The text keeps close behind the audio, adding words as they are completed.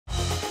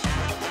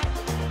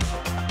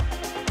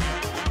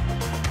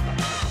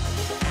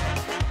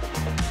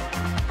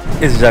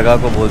इस जगह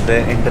को बोलते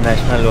हैं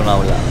international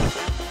Lonavala.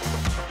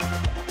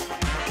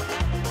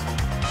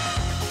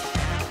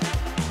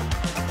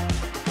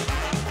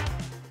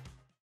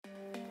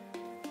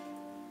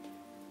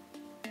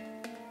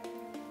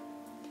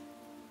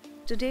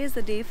 Today is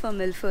the day for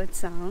Milford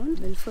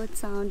Sound. Milford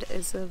Sound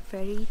is a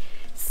very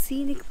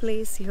scenic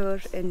place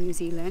here in New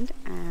Zealand,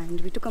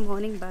 and we took a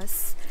morning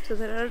bus. So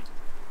there are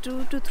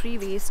 2 to 3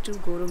 ways to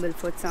go to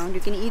Milford Sound.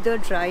 You can either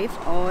drive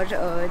or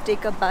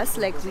take a bus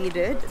like we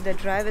did. The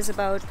drive is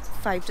about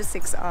 5 to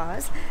 6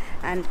 hours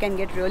and can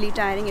get really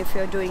tiring if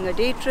you're doing a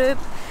day trip.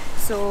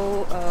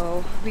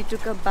 So we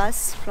took a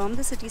bus from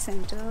the city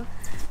center,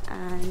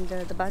 and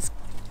the bus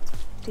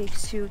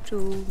takes you to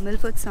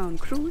Milford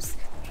Sound cruise.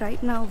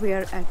 Right now we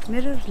are at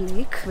Mirror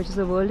Lake, which is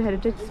a World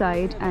Heritage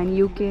Site, and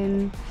you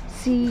can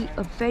see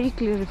a very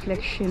clear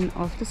reflection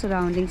of the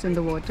surroundings in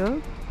the water.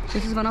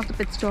 This is one of the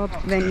pit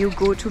stops when you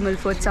go to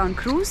Milford Sound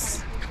cruise,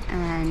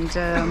 and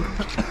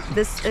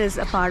this is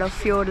a part of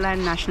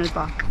Fiordland National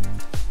Park.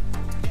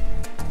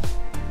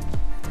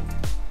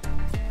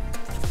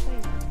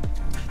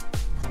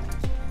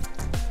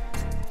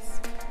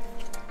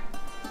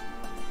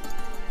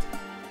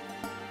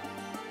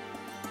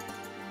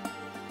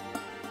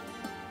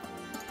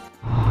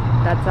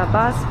 That's our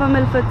bus for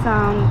Milford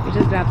Sound. We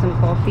just grabbed some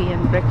coffee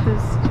and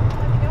breakfast,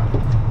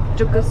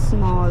 took a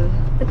small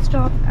pit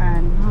stop,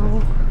 and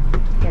now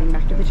getting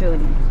back to the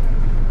journey.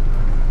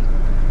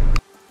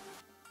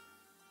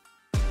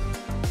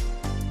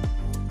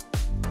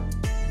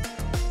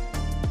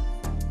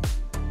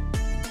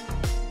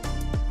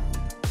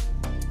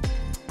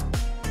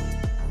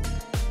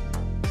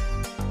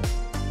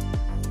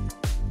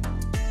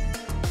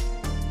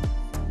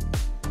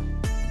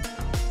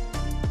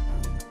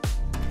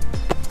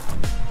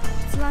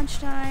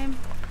 Lunchtime,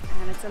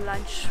 and it's a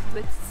lunch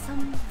with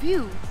some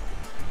view.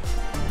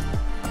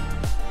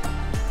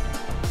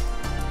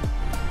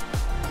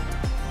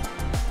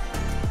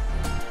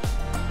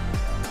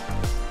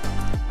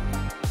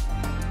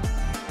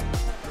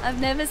 I've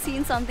never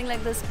seen something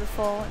like this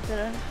before.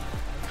 There are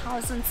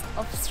thousands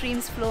of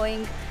streams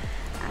flowing,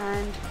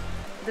 and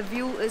the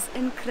view is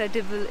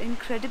incredible,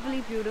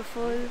 incredibly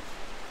beautiful.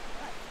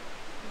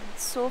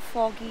 It's so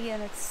foggy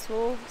and it's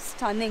so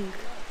stunning.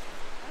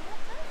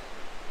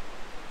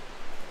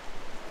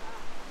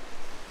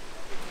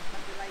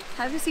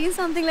 Have you seen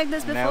something like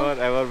this before?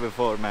 Never ever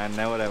before, man.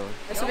 Never ever.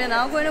 So we are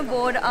now going to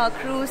board our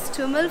cruise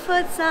to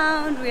Milford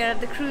Sound. We are at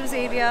the cruise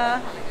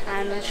area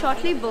and we'll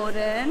shortly board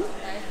in.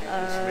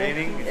 It's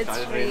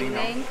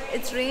raining.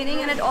 It's raining,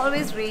 and it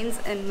always rains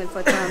in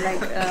Milford Sound.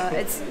 Like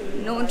it's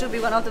known to be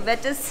one of the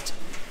wettest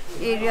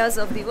areas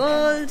of the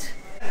world.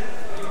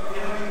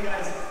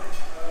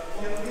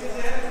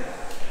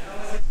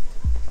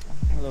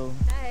 Hello.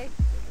 Hi.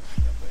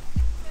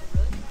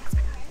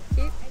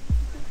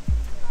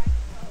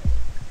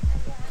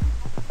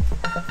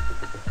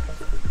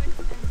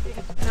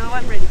 Now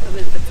I'm ready for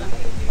Milford Sound.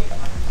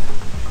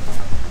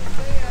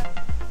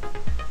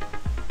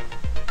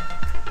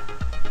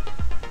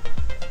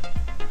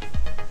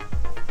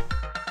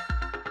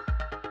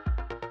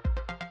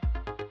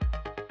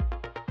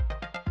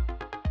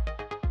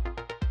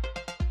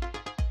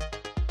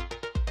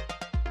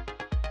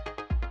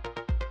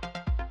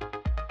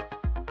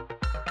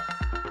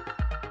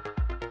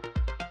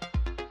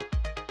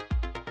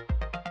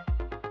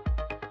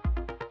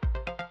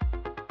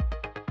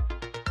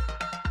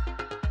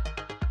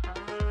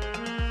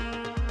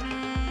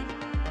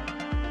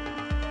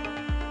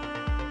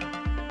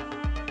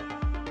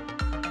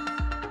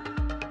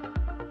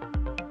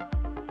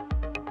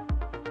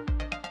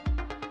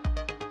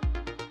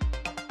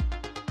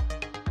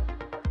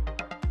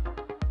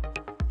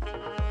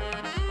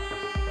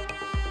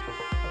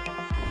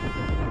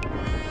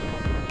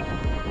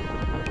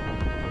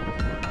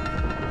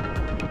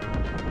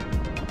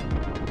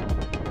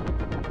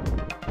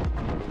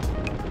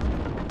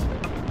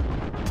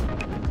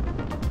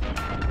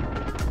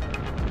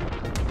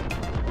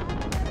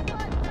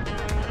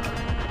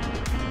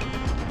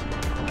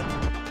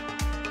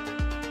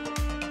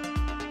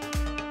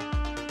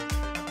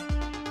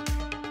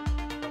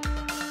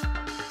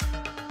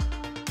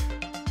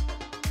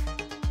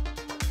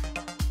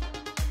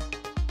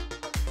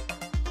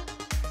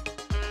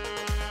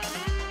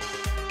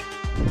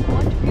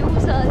 What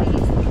views are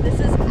these? This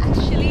is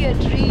actually a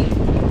dream.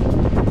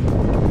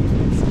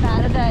 It's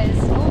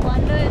paradise. No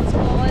wonder it's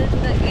called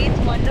the 8th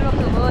wonder of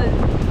the world.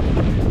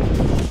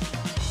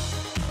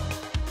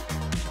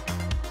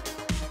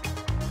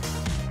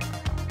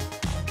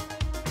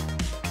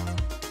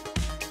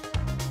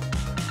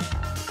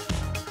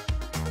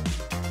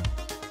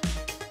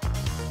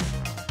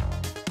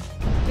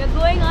 We're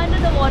going under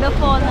the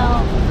waterfall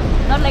now.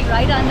 Not like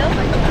right under,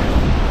 but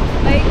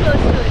very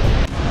close to it.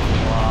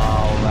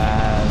 Wow,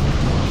 man.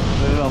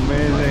 This is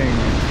amazing.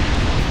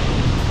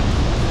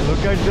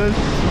 Look at this.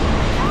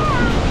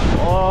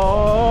 Oh!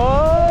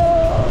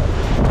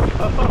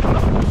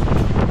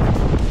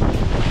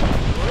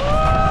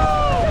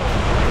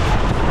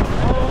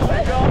 Oh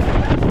my God.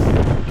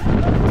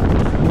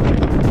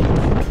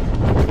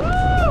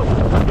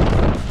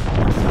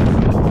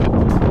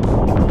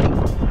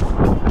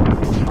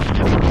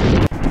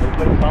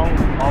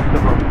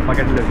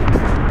 bucket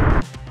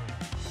list.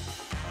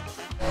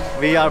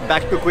 We are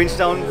back to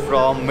Queenstown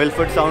from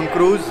Milford Sound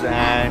cruise,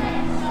 and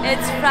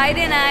It's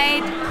Friday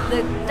night,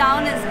 the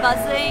town is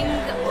buzzing,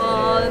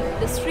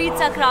 the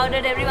streets are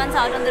crowded, everyone's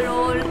out on the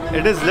road.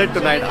 it is lit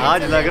tonight.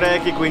 आज लग रहा है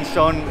कि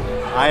Queenstown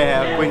आए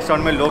हैं.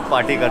 Queenstown में लोग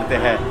party करते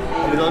हैं.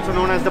 It is also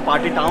known as the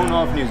party town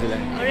of New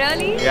Zealand.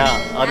 Really? Yeah,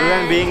 other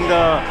than being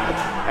the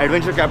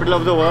adventure capital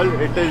of the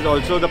world, it is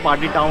also the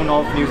party town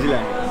of New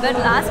Zealand. But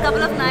last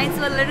couple of nights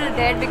were a little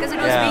dead because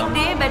it was Yeah.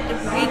 weekday, but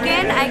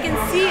weekend I can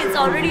see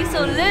it's already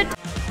so lit.